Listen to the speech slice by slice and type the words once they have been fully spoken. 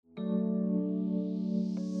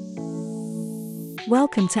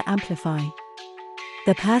Welcome to Amplify,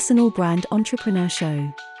 the personal brand entrepreneur show.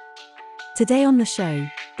 Today on the show,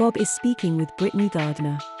 Bob is speaking with Britney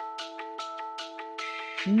Gardner.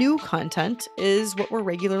 New content is what we're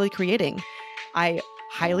regularly creating. I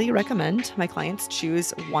highly recommend my clients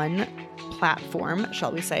choose one platform,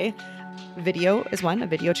 shall we say. Video is one, a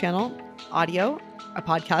video channel. Audio, a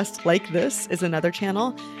podcast like this is another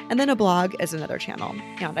channel. And then a blog is another channel.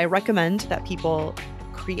 And I recommend that people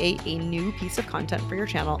create a new piece of content for your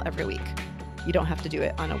channel every week. You don't have to do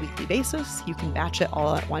it on a weekly basis. You can batch it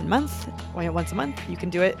all at once a month. You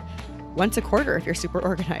can do it once a quarter if you're super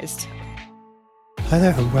organized. Hi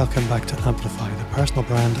there and welcome back to Amplify, the personal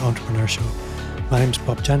brand entrepreneur show. My name's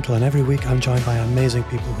Bob Gentle and every week I'm joined by amazing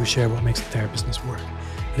people who share what makes their business work.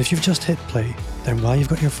 And if you've just hit play, then while you've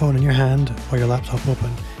got your phone in your hand or your laptop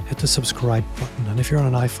open, hit the subscribe button. And if you're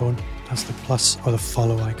on an iPhone, that's the plus or the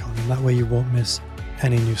follow icon. And that way you won't miss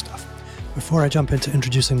any new stuff. Before I jump into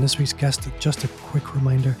introducing this week's guest, just a quick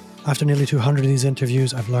reminder. After nearly 200 of these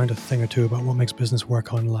interviews, I've learned a thing or two about what makes business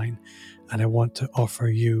work online. And I want to offer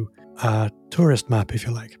you a tourist map, if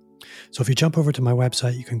you like. So if you jump over to my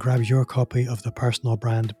website, you can grab your copy of the Personal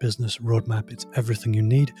Brand Business Roadmap. It's everything you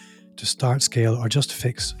need to start, scale, or just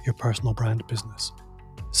fix your personal brand business.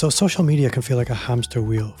 So social media can feel like a hamster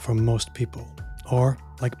wheel for most people, or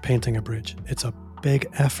like painting a bridge. It's a big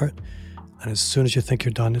effort, and as soon as you think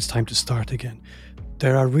you're done, it's time to start again.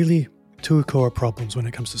 There are really two core problems when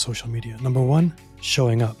it comes to social media. Number one,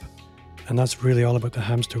 showing up. And that's really all about the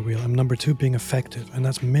hamster wheel. And number two, being effective. And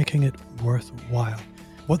that's making it worthwhile.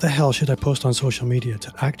 What the hell should I post on social media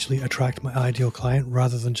to actually attract my ideal client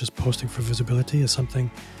rather than just posting for visibility is something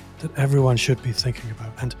that everyone should be thinking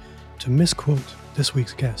about. And to misquote this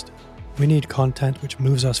week's guest, we need content which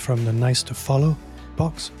moves us from the nice to follow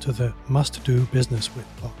box to the must do business with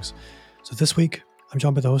box. So this week, I'm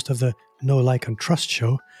joined by the host of the Know, Like and Trust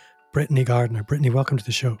show, Britney Gardner. Britney, welcome to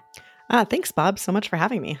the show. Thanks, Bob, so much for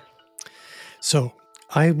having me. So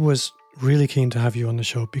I was really keen to have you on the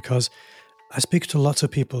show because I speak to lots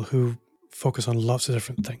of people who focus on lots of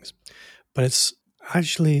different things, but it's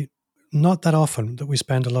actually not that often that we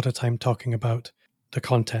spend a lot of time talking about the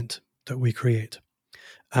content that we create.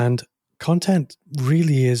 And content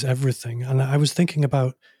really is everything. And I was thinking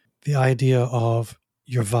about the idea of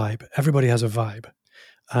your vibe. Everybody has a vibe.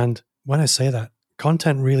 And when I say that,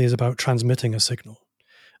 content really is about transmitting a signal.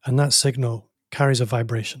 And that signal carries a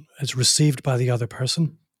vibration. It's received by the other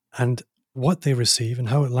person, and what they receive and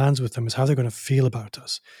how it lands with them is how they're going to feel about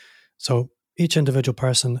us. So each individual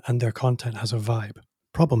person and their content has a vibe.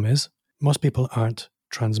 Problem is, most people aren't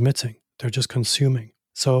transmitting. They're just consuming.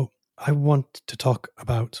 So I want to talk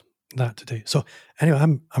about that today. So anyway,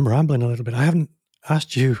 I'm rambling a little bit. I haven't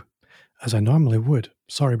asked you as I normally would.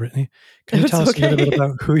 Sorry, Britney. Can you tell us a little bit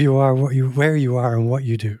about who you are, where you are, and what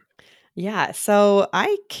you do? Yeah, so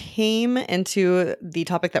I came into the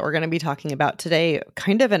topic that we're going to be talking about today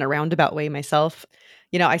kind of in a roundabout way myself.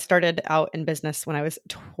 You know, I started out in business when I was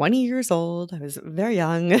 20 years old. I was very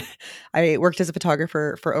young. I worked as a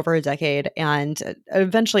photographer for over a decade, and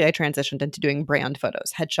eventually I transitioned into doing brand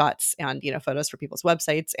photos, headshots, and, photos for people's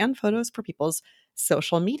websites and photos for people's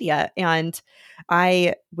social media. And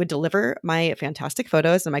I would deliver my fantastic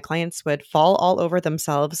photos and my clients would fall all over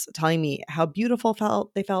themselves telling me how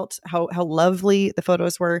beautiful they felt, how lovely the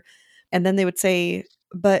photos were. And then they would say,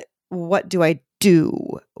 but what do I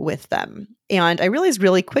do with them? And I realized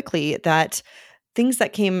really quickly that things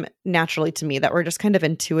that came naturally to me that were just kind of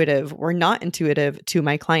intuitive were not intuitive to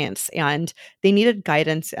my clients. And they needed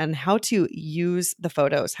guidance on how to use the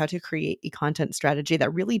photos, how to create a content strategy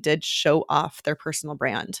that really did show off their personal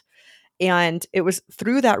brand. And it was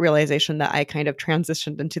through that realization that I kind of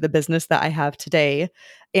transitioned into the business that I have today.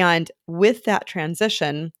 And with that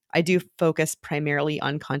transition, I do focus primarily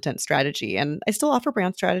on content strategy. And I still offer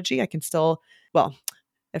brand strategy. I can still,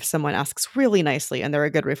 if someone asks really nicely and they're a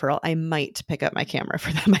good referral, I might pick up my camera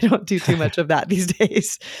for them. I don't do too much of that these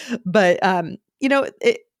days. But,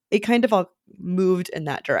 it kind of all moved in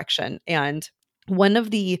that direction. And one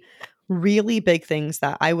of the really big things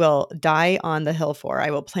that I will die on the hill for,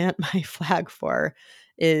 I will plant my flag for,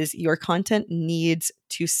 is your content needs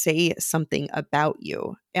to say something about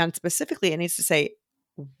you. And specifically, it needs to say,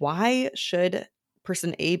 why should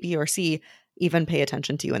person A, B, or C even pay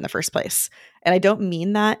attention to you in the first place? And I don't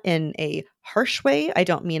mean that in a harsh way. I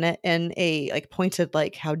don't mean it in a pointed,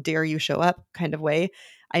 how dare you show up kind of way.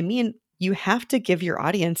 I mean, you have to give your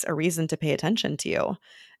audience a reason to pay attention to you.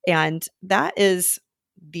 And that is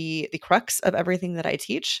the crux of everything that I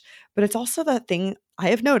teach. But it's also the thing I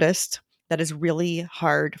have noticed that is really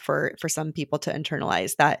hard for some people to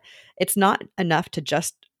internalize, that it's not enough to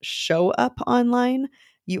just show up online,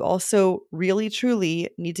 you also really truly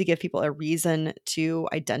need to give people a reason to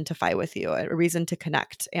identify with you, a reason to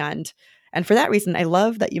connect. And for that reason, I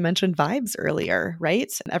love that you mentioned vibes earlier,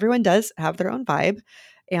 right? And everyone does have their own vibe.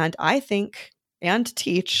 And I think and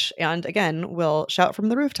teach, and again, will shout from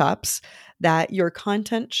the rooftops that your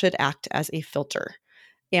content should act as a filter.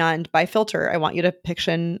 And by filter, I want you to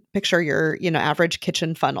picture your, average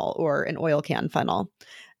kitchen funnel or an oil can funnel,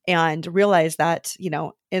 and realize that,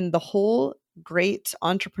 in the whole great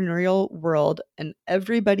entrepreneurial world and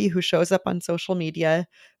everybody who shows up on social media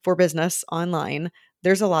for business online,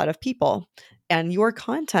 there's a lot of people. And your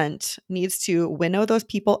content needs to winnow those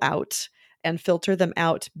people out and filter them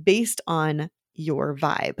out based on your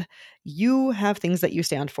vibe. You have things that you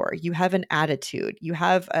stand for. You have an attitude. You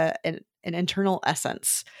have an internal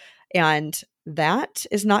essence. And that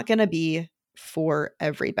is not going to be for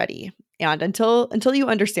everybody. And until you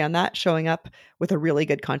understand that, showing up with a really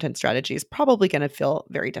good content strategy is probably going to feel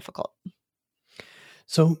very difficult.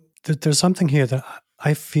 So there's something here that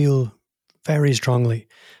I feel very strongly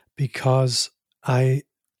because I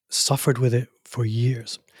suffered with it for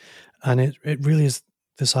years. And it really is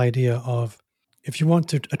this idea of, if you want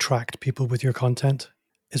to attract people with your content,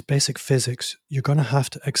 it's basic physics. You're going to have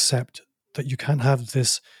to accept that you can't have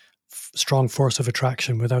this strong force of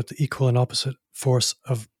attraction without the equal and opposite force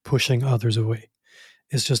of pushing others away.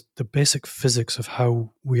 It's just the basic physics of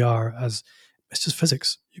how we are it's just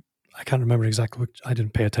physics. I can't remember exactly I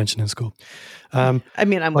didn't pay attention in school. I'm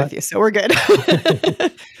with you, so we're good.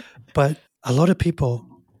 But a lot of people,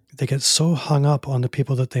 they get so hung up on the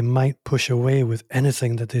people that they might push away with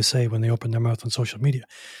anything that they say when they open their mouth on social media,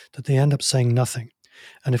 that they end up saying nothing.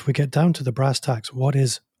 And if we get down to the brass tacks, what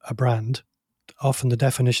is a brand? Often the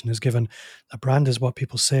definition is given, a brand is what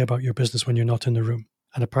people say about your business when you're not in the room.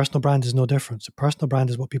 And a personal brand is no different. A personal brand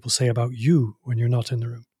is what people say about you when you're not in the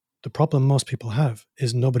room. The problem most people have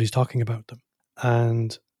is nobody's talking about them.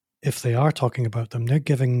 And if they are talking about them, they're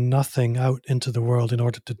giving nothing out into the world in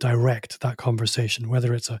order to direct that conversation,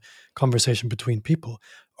 whether it's a conversation between people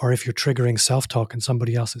or if you're triggering self-talk in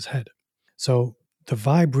somebody else's head. So the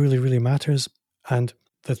vibe really, really matters. And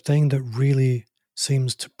the thing that really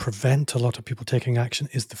seems to prevent a lot of people taking action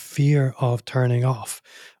is the fear of turning off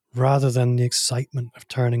rather than the excitement of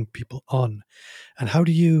turning people on. And how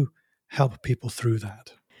do you help people through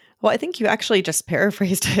that? Well, I think you actually just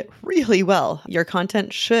paraphrased it really well. Your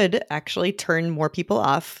content should actually turn more people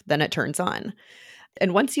off than it turns on.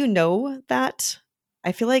 And once you know that,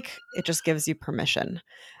 I feel like it just gives you permission.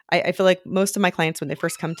 I feel like most of my clients, when they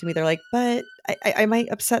first come to me, they're like, but I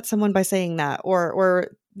might upset someone by saying that, or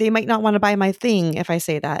they might not want to buy my thing if I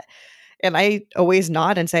say that. And I always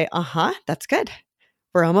nod and say, that's good.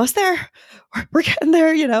 We're almost there. We're getting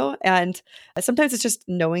there, And sometimes it's just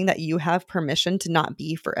knowing that you have permission to not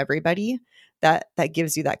be for everybody that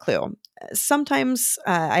gives you that clue. Sometimes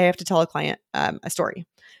I have to tell a client a story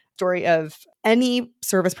of any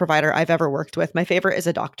service provider I've ever worked with. My favorite is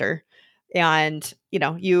a doctor. And,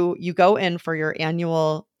 you go in for your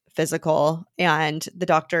annual physical and the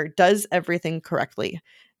doctor does everything correctly.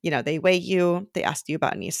 They weigh you, they ask you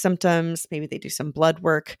about any symptoms, maybe they do some blood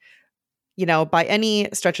work. By any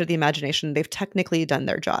stretch of the imagination, they've technically done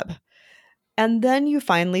their job. And then you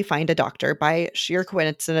finally find a doctor by sheer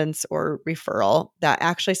coincidence or referral that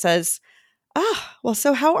actually says, well,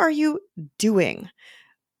 so how are you doing?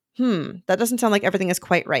 That doesn't sound like everything is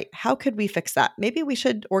quite right. How could we fix that? Maybe we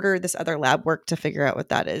should order this other lab work to figure out what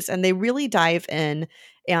that is. And they really dive in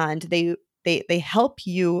and they help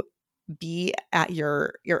you be at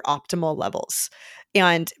your optimal levels.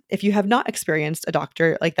 And if you have not experienced a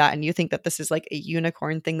doctor like that and you think that this is like a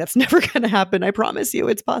unicorn thing that's never going to happen, I promise you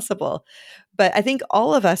it's possible. But I think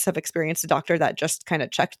all of us have experienced a doctor that just kind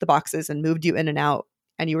of checked the boxes and moved you in and out,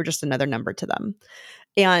 and you were just another number to them.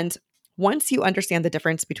 And once you understand the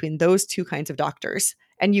difference between those two kinds of doctors,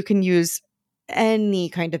 and you can use any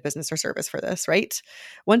kind of business or service for this, right?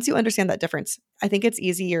 Once you understand that difference, I think it's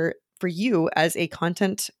easier for you as a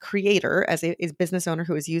content creator, as a business owner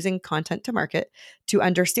who is using content to market, to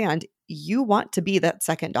understand you want to be that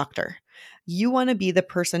second doctor. You want to be the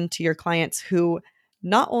person to your clients who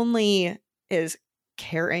not only is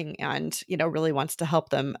caring and, really wants to help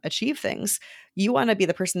them achieve things. You want to be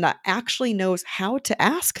the person that actually knows how to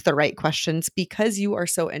ask the right questions because you are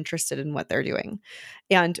so interested in what they're doing.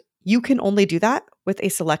 And you can only do that with a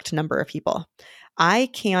select number of people. I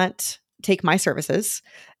can't take my services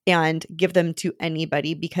and give them to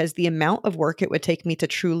anybody because the amount of work it would take me to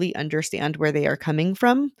truly understand where they are coming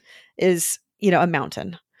from is, a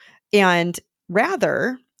mountain. And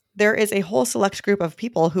rather, there is a whole select group of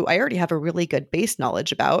people who I already have a really good base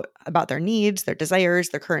knowledge about their needs, their desires,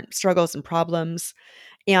 their current struggles and problems.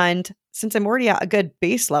 And since I'm already at a good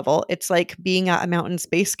base level, it's like being at a mountain's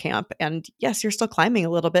base camp. And yes, you're still climbing a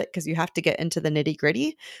little bit because you have to get into the nitty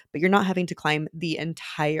gritty, but you're not having to climb the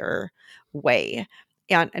entire way.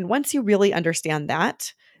 And once you really understand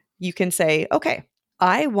that, you can say, okay,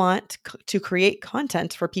 I want to create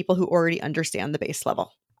content for people who already understand the base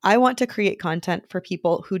level. I want to create content for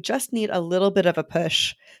people who just need a little bit of a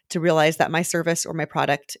push to realize that my service or my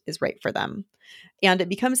product is right for them. And it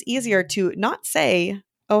becomes easier to not say,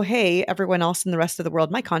 oh, hey, everyone else in the rest of the world,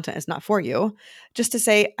 my content is not for you. Just to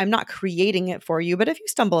say, I'm not creating it for you. But if you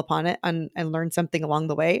stumble upon it and learn something along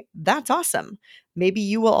the way, that's awesome. Maybe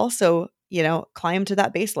you will also, climb to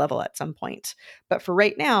that base level at some point. But for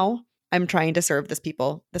right now, I'm trying to serve this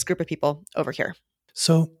group of people over here.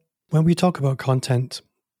 So when we talk about content,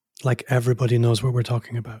 like everybody knows what we're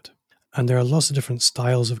talking about. And there are lots of different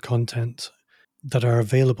styles of content that are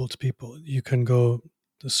available to people. You can go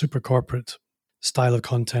the super corporate style of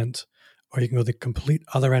content, or you can go the complete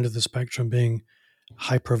other end of the spectrum, being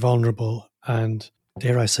hyper vulnerable and,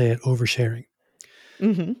 dare I say it, oversharing.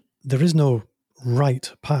 Mm-hmm. There is no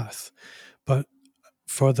right path. But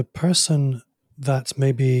for the person that's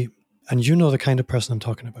maybe, and you know the kind of person I'm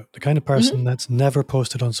talking about, the kind of person that's never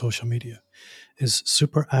posted on social media, is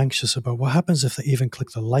super anxious about what happens if they even click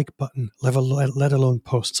the like button, let alone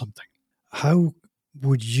post something. How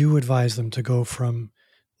would you advise them to go from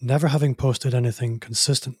never having posted anything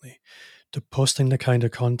consistently to posting the kind of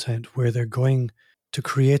content where they're going to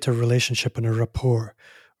create a relationship and a rapport?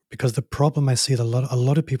 Because the problem I see that a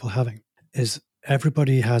lot of people having is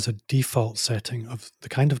everybody has a default setting of the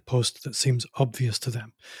kind of post that seems obvious to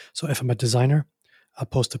them. So if I'm a designer, I'll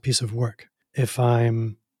post a piece of work. If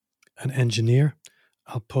I'm an engineer,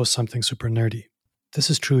 I'll post something super nerdy. This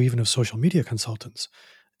is true even of social media consultants.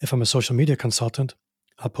 If I'm a social media consultant,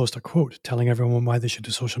 I'll post a quote telling everyone why they should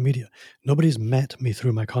do social media. Nobody's met me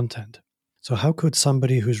through my content. So how could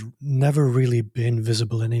somebody who's never really been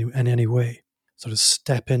visible in any way sort of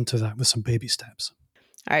step into that with some baby steps?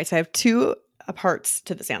 All right, so I have two parts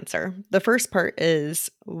to this answer. The first part is,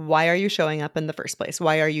 why are you showing up in the first place?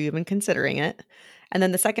 Why are you even considering it? And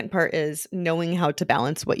then the second part is knowing how to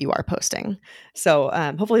balance what you are posting. So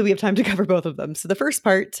hopefully we have time to cover both of them. So the first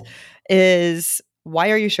part is,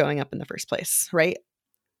 why are you showing up in the first place, right?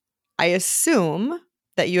 I assume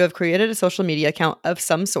that you have created a social media account of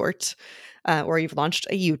some sort, or you've launched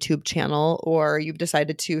a YouTube channel, or you've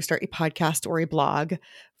decided to start a podcast or a blog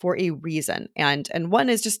for a reason. And one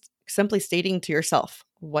is just simply stating to yourself,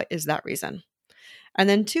 what is that reason? And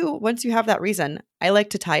then two, once you have that reason, I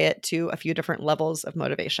like to tie it to a few different levels of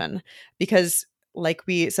motivation, because like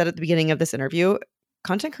we said at the beginning of this interview,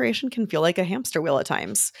 content creation can feel like a hamster wheel at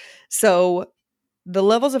times. So the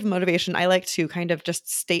levels of motivation I like to kind of just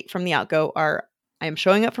state from the outgo are, I am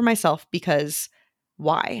showing up for myself because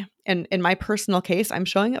why? And in my personal case, I'm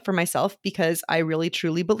showing up for myself because I really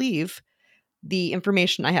truly believe the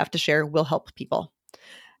information I have to share will help people.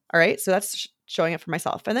 All right. So that's showing up for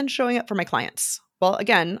myself, and then showing up for my clients. Well,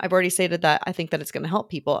 again, I've already stated that I think that it's going to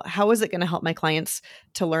help people. How is it going to help my clients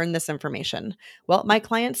to learn this information? Well, my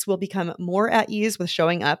clients will become more at ease with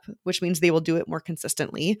showing up, which means they will do it more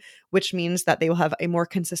consistently, which means that they will have a more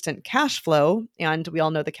consistent cash flow. And we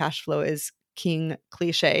all know the cash flow is king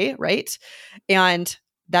cliche, right? And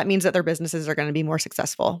that means that their businesses are going to be more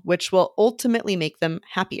successful, which will ultimately make them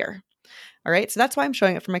happier. All right. So that's why I'm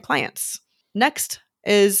showing up for my clients. Next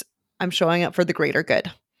is, I'm showing up for the greater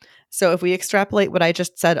good. So if we extrapolate what I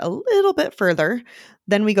just said a little bit further,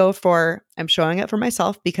 then we go for, I'm showing up for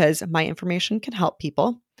myself because my information can help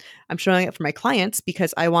people. I'm showing up for my clients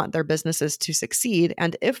because I want their businesses to succeed.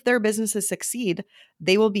 And if their businesses succeed,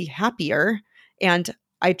 they will be happier. And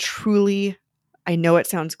I know it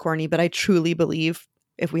sounds corny, but I truly believe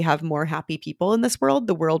if we have more happy people in this world,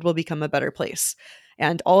 the world will become a better place.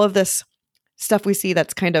 And all of this stuff we see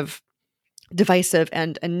that's kind of divisive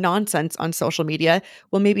and nonsense on social media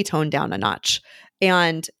will maybe tone down a notch.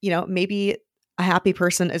 And, maybe a happy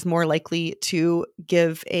person is more likely to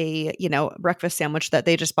give a, breakfast sandwich that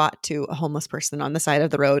they just bought to a homeless person on the side of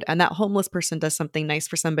the road. And that homeless person does something nice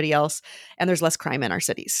for somebody else, and there's less crime in our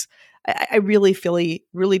cities. I really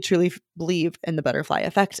truly believe in the butterfly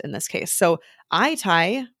effect in this case. So I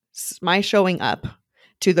tie my showing up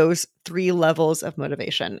to those three levels of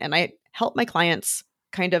motivation, and I help my clients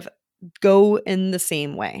kind of go in the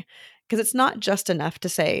same way, because it's not just enough to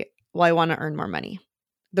say, well, I want to earn more money.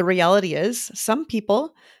 The reality is some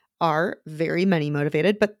people are very money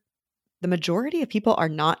motivated, but the majority of people are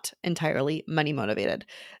not entirely money motivated.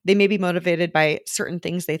 They may be motivated by certain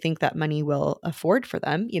things they think that money will afford for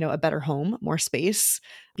them, a better home, more space,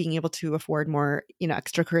 being able to afford more,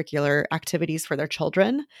 extracurricular activities for their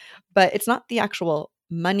children. But it's not the actual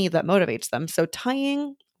money that motivates them. So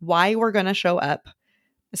tying why we're going to show up,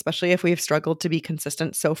 especially if we've struggled to be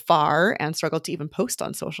consistent so far and struggled to even post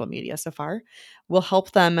on social media so far, will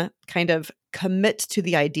help them kind of commit to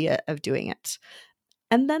the idea of doing it.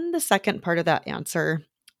 And then the second part of that answer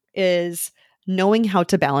is knowing how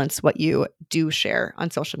to balance what you do share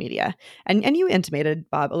on social media. And you intimated,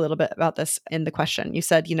 Bob, a little bit about this in the question. You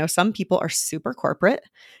said, some people are super corporate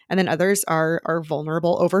and then others are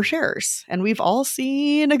vulnerable oversharers. And we've all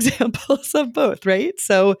seen examples of both, right?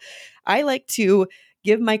 So I like to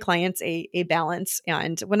give my clients a balance.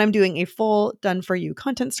 And when I'm doing a full done for you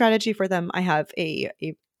content strategy for them, I have a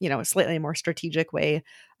slightly more strategic way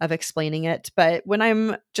of explaining it. But when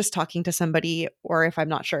I'm just talking to somebody, or if I'm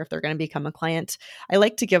not sure if they're going to become a client, I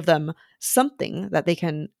like to give them something that they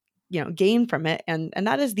can, gain from it. And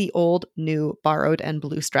that is the old, new, borrowed, and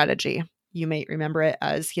blue strategy. You may remember it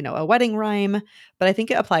as, a wedding rhyme, but I think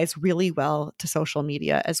it applies really well to social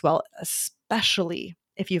media as well, especially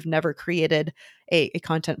if you've never created a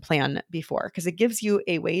content plan before, because it gives you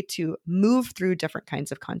a way to move through different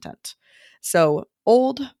kinds of content. So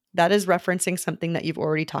old, that is referencing something that you've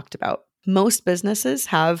already talked about. Most businesses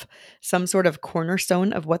have some sort of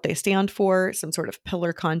cornerstone of what they stand for, some sort of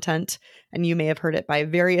pillar content, and you may have heard it by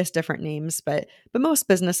various different names, but most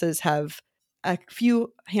businesses have a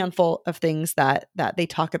few handful of things that they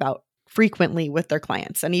talk about frequently with their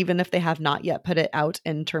clients. And even if they have not yet put it out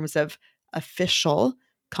in terms of official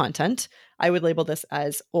content, I would label this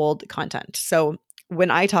as old content. So when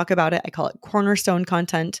I talk about it, I call it cornerstone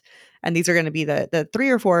content. And these are going to be the 3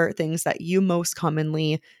 or 4 things that you most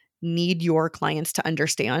commonly need your clients to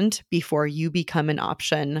understand before you become an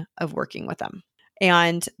option of working with them.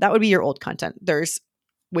 And that would be your old content. There's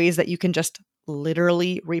ways that you can just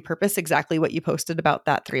literally repurpose exactly what you posted about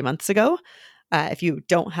that 3 months ago. If you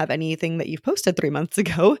don't have anything that you've posted 3 months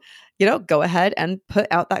ago, go ahead and put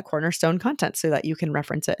out that cornerstone content so that you can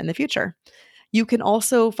reference it in the future. You can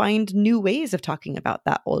also find new ways of talking about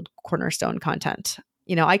that old cornerstone content.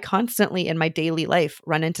 I constantly in my daily life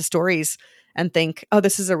run into stories and think, oh,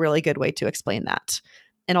 this is a really good way to explain that.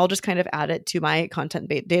 And I'll just kind of add it to my content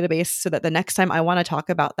database so that the next time I want to talk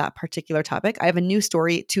about that particular topic, I have a new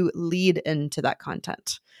story to lead into that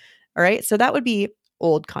content. All right. So that would be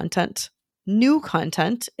old content. New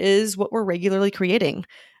content is what we're regularly creating.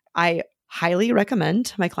 I highly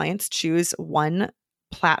recommend my clients choose one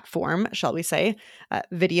platform, shall we say.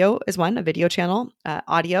 Video is one, a video channel.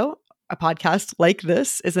 Audio, a podcast like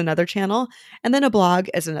this is another channel. And then a blog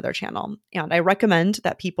is another channel. And I recommend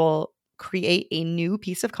that people create a new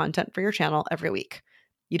piece of content for your channel every week.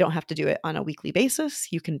 You don't have to do it on a weekly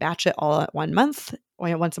basis. You can batch it all at once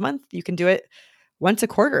a month. You can do it once a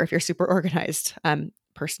quarter if you're super organized.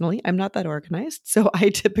 Personally, I'm not that organized, so I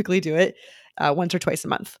typically do it once or twice a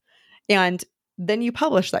month. And then you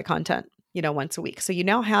publish that content, once a week. So you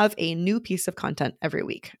now have a new piece of content every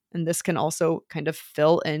week. And this can also kind of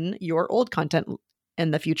fill in your old content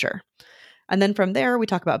in the future. And then from there, we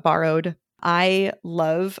talk about borrowed. I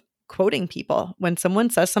love quoting people. When someone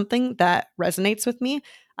says something that resonates with me,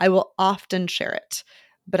 I will often share it.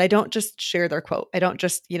 But I don't just share their quote. I don't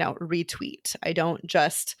just, retweet. I don't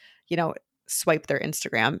just, swipe their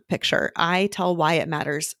Instagram picture. I tell why it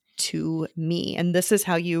matters to me. And this is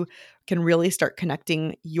how you can really start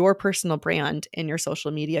connecting your personal brand in your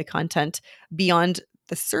social media content beyond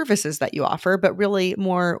the services that you offer, but really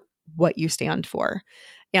more what you stand for.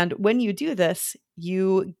 And when you do this,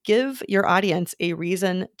 you give your audience a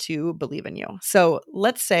reason to believe in you. So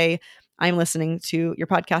let's say I'm listening to your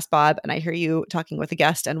podcast, Bob, and I hear you talking with a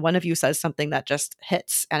guest, and one of you says something that just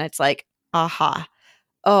hits, and it's like, aha.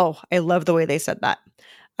 Oh, I love the way they said that.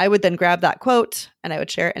 I would then grab that quote and I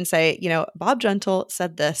would share it and say, Bob Gentle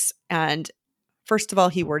said this. And first of all,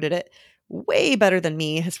 he worded it way better than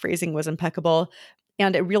me. His phrasing was impeccable.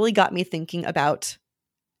 And it really got me thinking about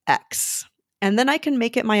X. And then I can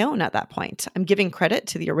make it my own at that point. I'm giving credit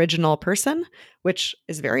to the original person, which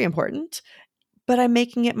is very important, but I'm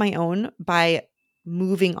making it my own by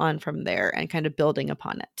moving on from there and kind of building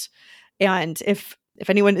upon it. And if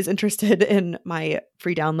anyone is interested in my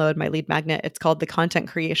free download, my lead magnet, it's called the Content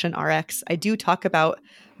Creation RX. I do talk about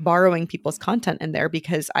borrowing people's content in there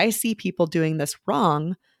because I see people doing this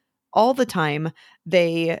wrong all the time.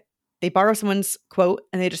 They borrow someone's quote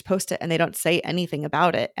and they just post it and they don't say anything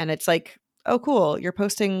about it. And it's like, oh, cool, you're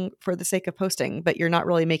posting for the sake of posting, but you're not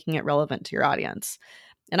really making it relevant to your audience.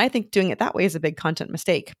 And I think doing it that way is a big content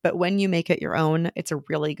mistake. But when you make it your own, it's a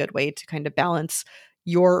really good way to kind of balance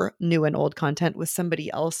your new and old content with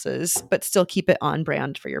somebody else's, but still keep it on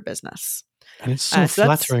brand for your business. And it's so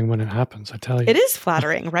flattering when it happens, I tell you. It is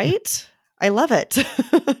flattering, right? I love it.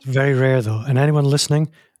 It's very rare though. And anyone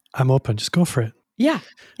listening, I'm open. Just go for it. Yeah.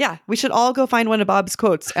 Yeah. We should all go find one of Bob's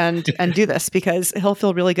quotes and do this, because he'll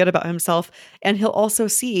feel really good about himself. And he'll also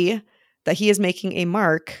see that he is making a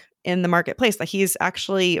mark in the marketplace, that he's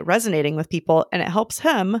actually resonating with people, and it helps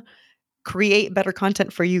him create better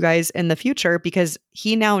content for you guys in the future, because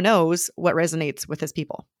he now knows what resonates with his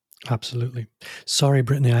people. Absolutely. Sorry,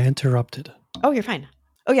 Brittany, I interrupted. Oh, you're fine.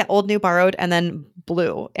 Oh yeah, old, new, borrowed, and then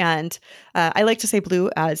blue. And I like to say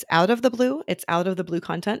blue as out of the blue. It's out of the blue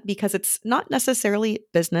content because it's not necessarily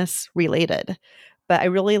business related. But I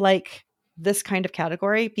really like this kind of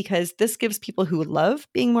category because this gives people who love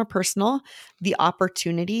being more personal the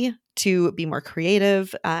opportunity to be more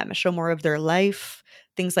creative, show more of their life,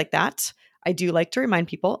 things like that. I do like to remind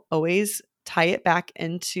people, always tie it back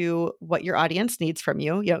into what your audience needs from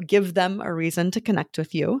you. Give them a reason to connect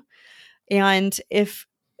with you. And if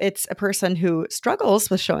it's a person who struggles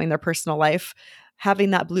with showing their personal life, having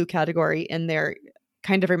that blue category in there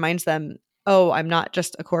kind of reminds them, oh, I'm not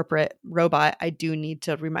just a corporate robot. I do need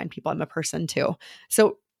to remind people I'm a person too.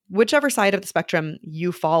 So whichever side of the spectrum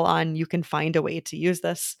you fall on, you can find a way to use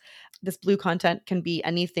this. This blue content can be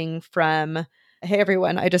anything from, hey,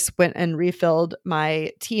 everyone, I just went and refilled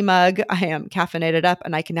my tea mug. I am caffeinated up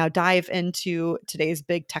and I can now dive into today's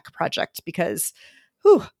big tech project because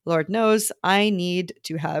Lord knows I need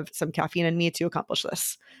to have some caffeine in me to accomplish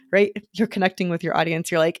this, right? You're connecting with your audience.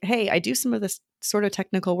 You're like, hey, I do some of this sort of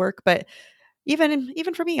technical work, but even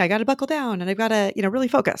for me, I got to buckle down and I've got to, really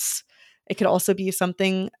focus. It could also be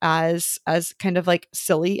something as kind of like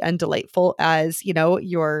silly and delightful as,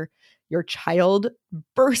 your child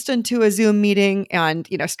burst into a Zoom meeting and,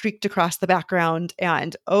 streaked across the background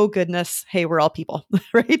and, oh goodness, hey, we're all people,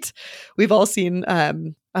 right? We've all seen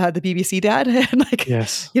the BBC Dad and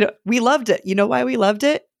yes, we loved it. You know why we loved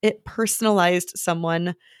it? It personalized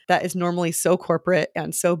someone that is normally so corporate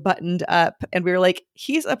and so buttoned up. And we were like,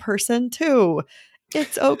 he's a person too.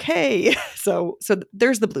 It's okay. So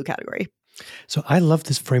there's the blue category. So I love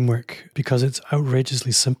this framework because it's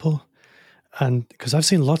outrageously simple. And because I've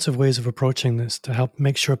seen lots of ways of approaching this to help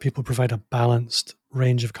make sure people provide a balanced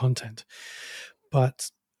range of content. But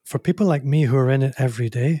for people like me who are in it every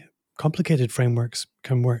day, complicated frameworks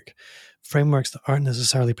can work. Frameworks that aren't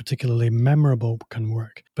necessarily particularly memorable can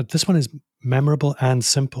work. But this one is memorable and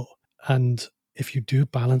simple. And if you do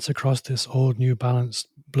balance across this old, new, balanced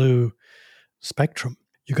blue spectrum,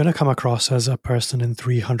 you're going to come across as a person in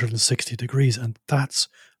 360 degrees. And that's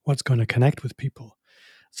what's going to connect with people.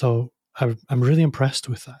 So I'm really impressed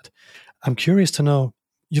with that. I'm curious to know,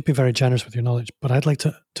 you've been very generous with your knowledge, but I'd like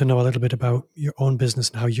to know a little bit about your own business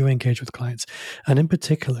and how you engage with clients. And in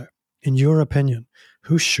particular, in your opinion,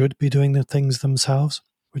 who should be doing the things themselves?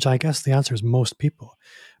 Which I guess the answer is most people.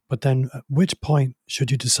 But then at which point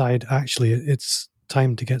should you decide, actually, it's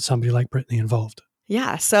time to get somebody like Britney involved?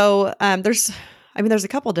 Yeah. So there's a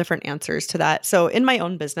couple different answers to that. So in my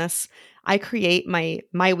own business, I create my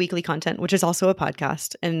weekly content, which is also a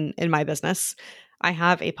podcast in my business. I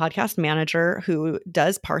have a podcast manager who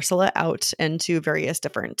does parcel it out into various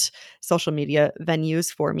different social media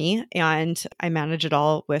venues for me. And I manage it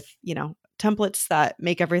all with, templates that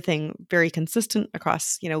make everything very consistent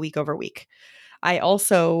across, week over week. I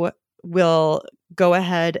also will go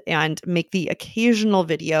ahead and make the occasional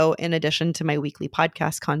video in addition to my weekly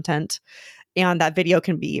podcast content. And that video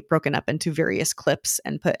can be broken up into various clips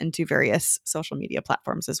and put into various social media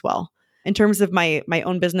platforms as well. In terms of my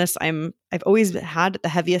own business, I've always had the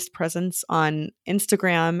heaviest presence on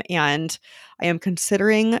Instagram, and I am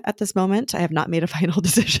considering at this moment, I have not made a final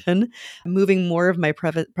decision, moving more of my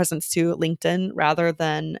presence to LinkedIn rather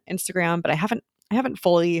than Instagram, but I haven't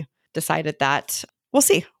fully decided that. We'll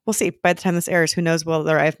see. By the time this airs, who knows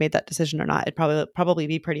whether I've made that decision or not. It'd probably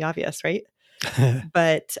be pretty obvious, right?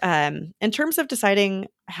 But in terms of deciding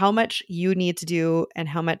how much you need to do and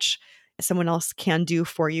how much someone else can do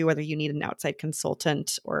for you, whether you need an outside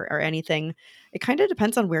consultant or anything, it kind of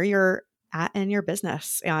depends on where you're at in your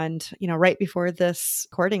business. And, right before this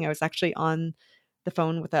recording, I was actually on the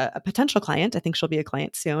phone with a potential client. I think she'll be a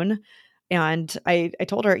client soon. And I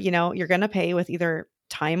told her, you're going to pay with either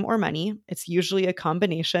time or money. It's usually a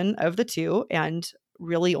combination of the two. And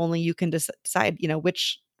really only you can decide,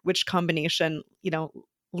 which combination,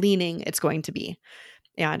 leaning it's going to be.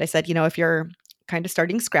 And I said, if you're kind of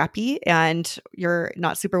starting scrappy and you're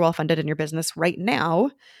not super well funded in your business right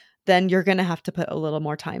now, then you're going to have to put a little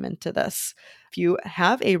more time into this. If you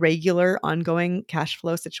have a regular ongoing cash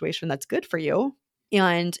flow situation that's good for you,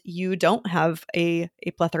 and you don't have a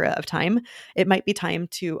plethora of time, it might be time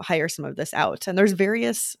to hire some of this out. And there's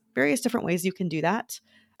various different ways you can do that.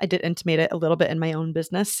 I did intimate it a little bit in my own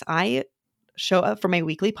business. I show up for my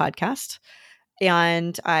weekly podcast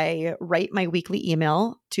and I write my weekly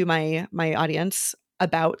email to my audience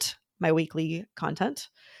about my weekly content.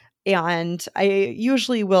 And I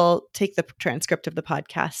usually will take the transcript of the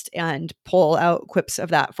podcast and pull out quips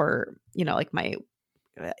of that for, like my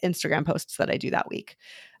Instagram posts that I do that week.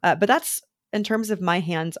 But that's in terms of my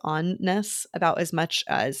hands-onness about as much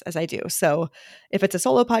as I do. So if it's a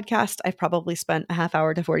solo podcast, I've probably spent a half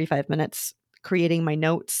hour to 45 minutes creating my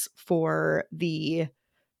notes for the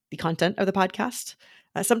content of the podcast.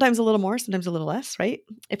 Sometimes a little more, sometimes a little less, right?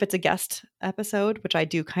 If it's a guest episode, which I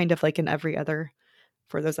do kind of like in every other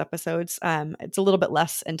for those episodes, it's a little bit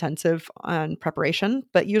less intensive on preparation,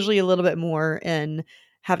 but usually a little bit more in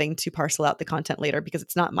having to parcel out the content later because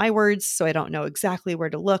it's not my words. So I don't know exactly where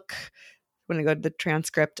to look. When I go to the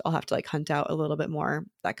transcript, I'll have to hunt out a little bit more,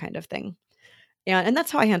 that kind of thing. And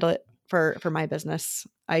that's how I handle it for my business.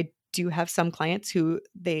 I do have some clients who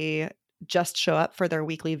they just show up for their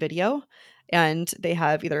weekly video and they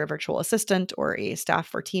have either a virtual assistant or a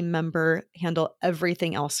staff or team member handle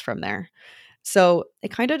everything else from there. So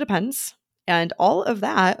it kind of depends. And all of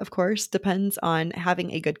that, of course, depends on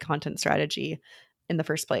having a good content strategy in the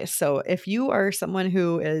first place. So if you are someone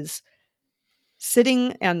who is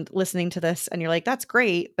sitting and listening to this and you're like, that's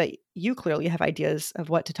great, but you clearly have ideas of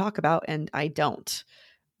what to talk about and I don't,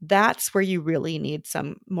 that's where you really need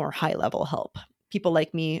some more high level help. People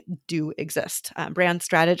like me do exist. Brand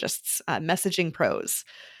strategists, messaging pros,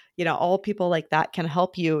 all people like that can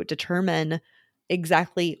help you determine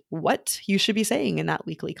exactly what you should be saying in that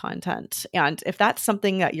weekly content. And if that's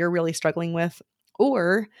something that you're really struggling with,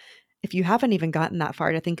 or if you haven't even gotten that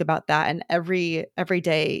far to think about that, and every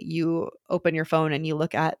day you open your phone and you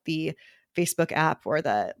look at the Facebook app or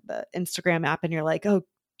the Instagram app and you're like, oh,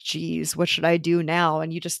 geez, what should I do now?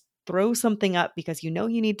 And you just throw something up because you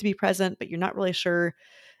need to be present, but you're not really sure.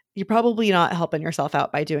 You're probably not helping yourself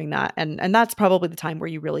out by doing that. And that's probably the time where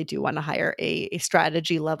you really do want to hire a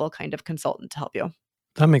strategy level kind of consultant to help you.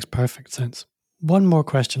 That makes perfect sense. One more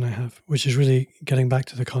question I have, which is really getting back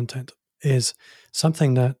to the content, is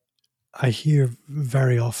something that I hear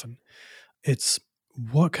very often. It's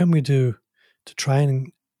what can we do to try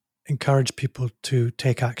and encourage people to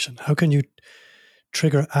take action? How can you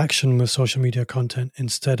trigger action with social media content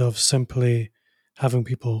instead of simply having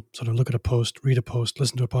people sort of look at a post, read a post,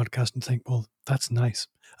 listen to a podcast and think, well, that's nice.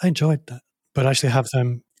 I enjoyed that. But actually have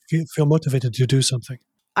them feel motivated to do something.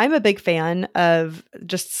 I'm a big fan of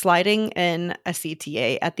just sliding in a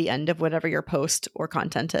CTA at the end of whatever your post or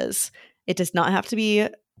content is. It does not have to be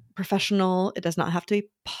professional. It does not have to be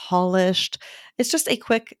polished. It's just a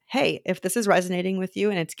quick, hey, if this is resonating with you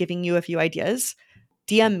and it's giving you a few ideas,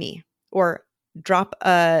 DM me or drop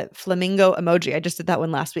a flamingo emoji. I just did that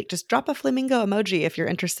one last week. Just drop a flamingo emoji if you're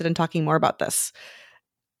interested in talking more about this.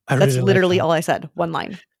 That's literally all I said, one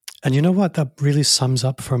line. And you know what that really sums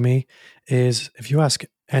up for me is if you ask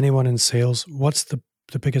anyone in sales, what's the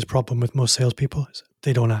biggest problem with most salespeople? Is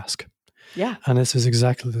they don't ask. Yeah. And this is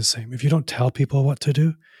exactly the same. If you don't tell people what to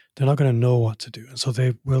do, they're not going to know what to do. And so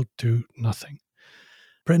they will do nothing.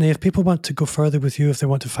 Brittany, if people want to go further with you, if they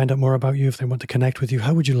want to find out more about you, if they want to connect with you,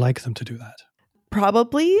 how would you like them to do that?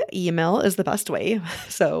 Probably email is the best way.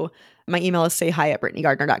 So my email is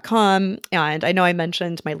sayhi@BritneyGardner.com. And I know I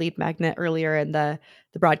mentioned my lead magnet earlier in the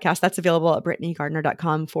broadcast. That's available at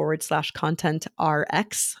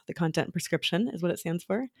BritneyGardner.com/content-RX. The content prescription is what it stands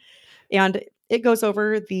for. And it goes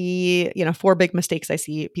over the 4 big mistakes I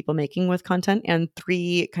see people making with content and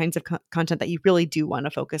 3 kinds of content that you really do want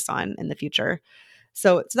to focus on in the future.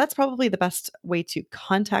 So that's probably the best way to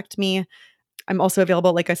contact me. I'm also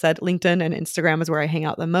available, like I said, LinkedIn and Instagram is where I hang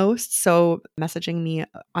out the most. So messaging me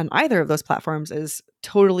on either of those platforms is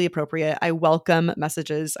totally appropriate. I welcome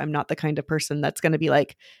messages. I'm not the kind of person that's going to be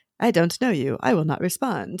like, I don't know you. I will not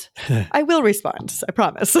respond. I will respond. I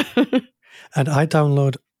promise. And I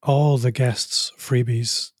download all the guests'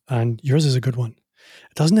 freebies, and yours is a good one.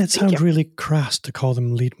 Doesn't it sound really crass to call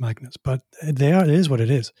them lead magnets? But it is what it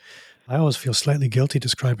is. I always feel slightly guilty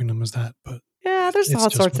describing them as that, but yeah, there's all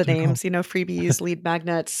sorts of names, freebies, lead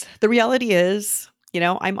magnets. The reality is,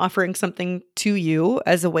 I'm offering something to you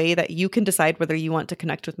as a way that you can decide whether you want to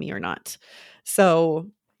connect with me or not. So,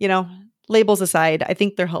 labels aside, I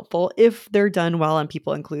think they're helpful if they're done well and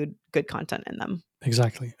people include good content in them.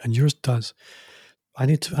 Exactly. And yours does. I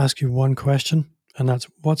need to ask you one question. And that's,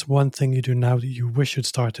 what's one thing you do now that you wish you'd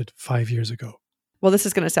started 5 years ago? Well, this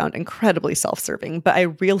is going to sound incredibly self-serving, but I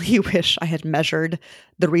really wish I had measured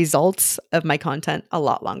the results of my content a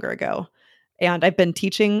lot longer ago. And I've been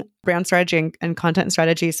teaching brand strategy and content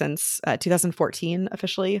strategy since 2014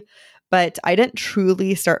 officially, but I didn't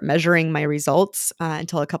truly start measuring my results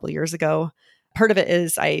until a couple of years ago. Part of it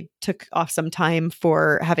is I took off some time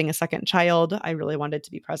for having a second child. I really wanted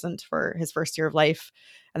to be present for his first year of life.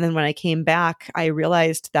 And then when I came back, I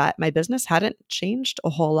realized that my business hadn't changed a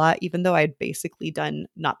whole lot, even though I'd basically done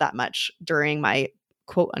not that much during my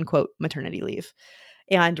quote unquote maternity leave.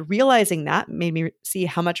 And realizing that made me see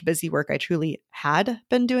how much busy work I truly had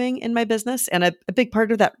been doing in my business. And a big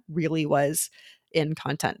part of that really was in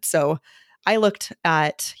content. So I looked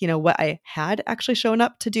at, what I had actually shown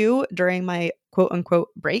up to do during my quote unquote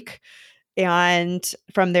break. And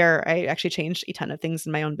from there, I actually changed a ton of things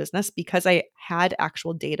in my own business because I had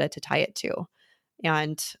actual data to tie it to.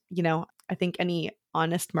 And, I think any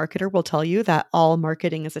honest marketer will tell you that all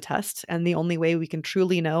marketing is a test. And the only way we can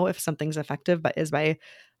truly know if something's effective is by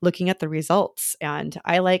looking at the results. And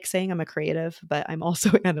I like saying I'm a creative, but I'm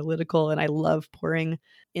also analytical and I love pouring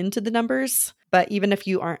into the numbers. But even if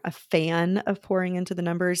you aren't a fan of pouring into the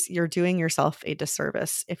numbers, you're doing yourself a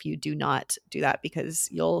disservice if you do not do that, because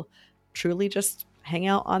you'll truly just hang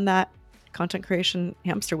out on that content creation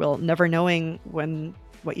hamster wheel, never knowing when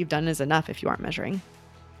what you've done is enough if you aren't measuring.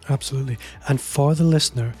 Absolutely. And for the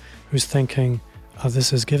listener who's thinking, oh,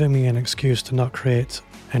 this is giving me an excuse to not create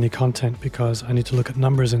any content because I need to look at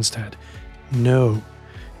numbers instead. No.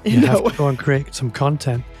 You have to go and create some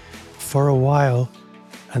content for a while,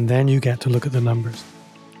 and then you get to look at the numbers.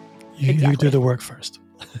 You do the work first.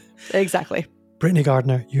 Exactly. Britney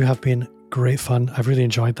Gardner, you have been great fun. I've really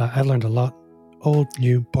enjoyed that. I've learned a lot. Old,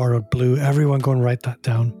 new, borrowed, blue. Everyone go and write that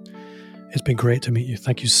down. It's been great to meet you.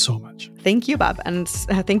 Thank you so much. Thank you, Bob. And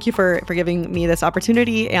thank you for giving me this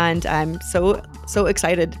opportunity. And I'm so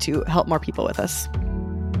excited to help more people with this.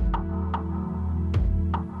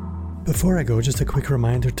 Before I go, just a quick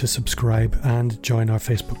reminder to subscribe and join our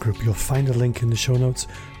Facebook group. You'll find a link in the show notes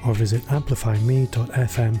or visit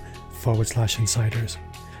amplifyme.fm/insiders.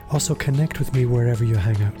 Also connect with me wherever you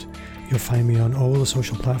hang out. You'll find me on all the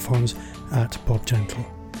social platforms at Bob Gentle.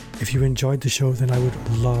 If you enjoyed the show, then I would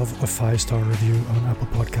love a 5-star review on Apple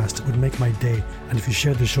Podcasts. It would make my day. And if you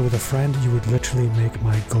shared the show with a friend, you would literally make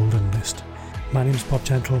my golden list. My name's Bob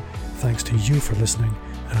Gentle. Thanks to you for listening,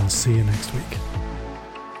 and I'll see you next week.